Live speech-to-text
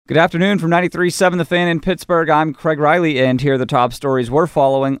Good afternoon from 93.7 The Fan in Pittsburgh. I'm Craig Riley, and here are the top stories we're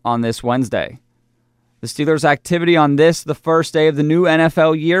following on this Wednesday. The Steelers' activity on the first day of the new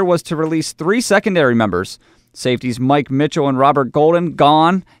NFL year, was to release 3 secondary members. Safeties Mike Mitchell and Robert Golden,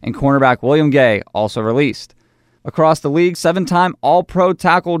 gone, and cornerback William Gay, also released. Across the league, 7-time All-Pro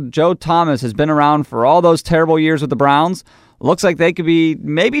tackle Joe Thomas has been around for all those terrible years with the Browns. Looks like they could be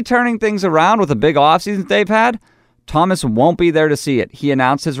maybe turning things around with a big offseason they've had. Thomas won't be there to see it. He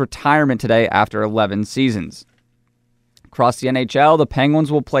announced his retirement today after 11 seasons. Across the NHL, the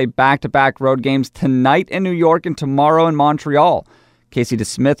Penguins will play back-to-back road games tonight in New York and tomorrow in Montreal. Casey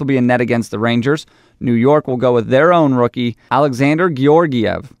DeSmith will be in net against the Rangers. New York will go with their own rookie, Alexander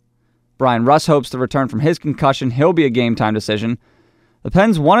Georgiev. Brian Russ hopes to return from his concussion. He'll be a game-time decision. The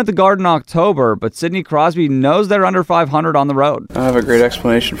Pens won at the Garden in October, but Sidney Crosby knows they're under 500 on the road. I have a great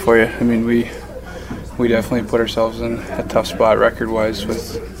explanation for you. I mean, we definitely put ourselves in a tough spot record-wise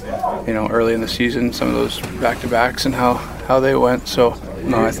with, early in the season, some of those back-to-backs and how they went. So,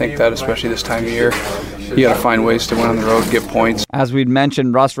 no, I think that especially this time of year, you got to find ways to win on the road, get points. As we'd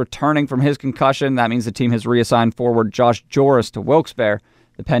mentioned, Russ returning from his concussion. That means the team has reassigned forward Josh Joris to Wilkes-Barre.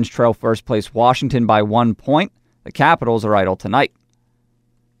 The Pens trail first-place Washington by 1 point. The Capitals are idle tonight.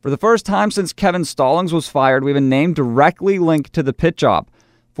 For the first time since Kevin Stallings was fired, we have a name directly linked to the pit job.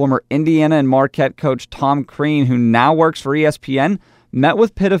 Former Indiana and Marquette coach Tom Crean, who now works for ESPN, met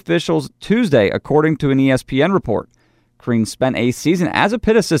with Pitt officials Tuesday, according to an ESPN report. Crean spent a season as a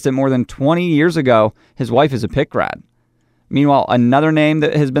Pitt assistant more than 20 years ago. His wife is a Pitt grad. Meanwhile, another name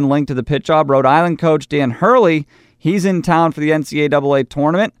that has been linked to the Pitt job, Rhode Island coach Dan Hurley, he's in town for the NCAA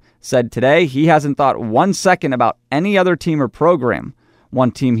tournament, said today he hasn't thought 1 second about any other team or program.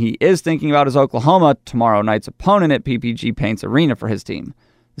 One team he is thinking about is Oklahoma, tomorrow night's opponent at PPG Paints Arena for his team.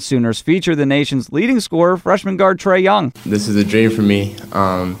 The Sooners feature the nation's leading scorer, freshman guard Trae Young. This is a dream for me.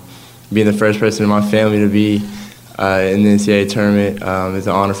 Being the first person in my family to be in the NCAA tournament is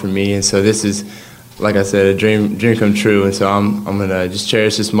an honor for me. And so this is, like I said, a dream come true. And so I'm going to just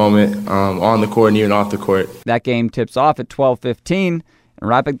cherish this moment on the court and even off the court. That game tips off at 12:15. And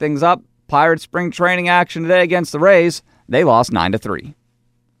wrapping things up, Pirates spring training action today against the Rays. They lost 9-3.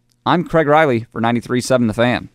 I'm Craig Riley for 93.7 The Fan.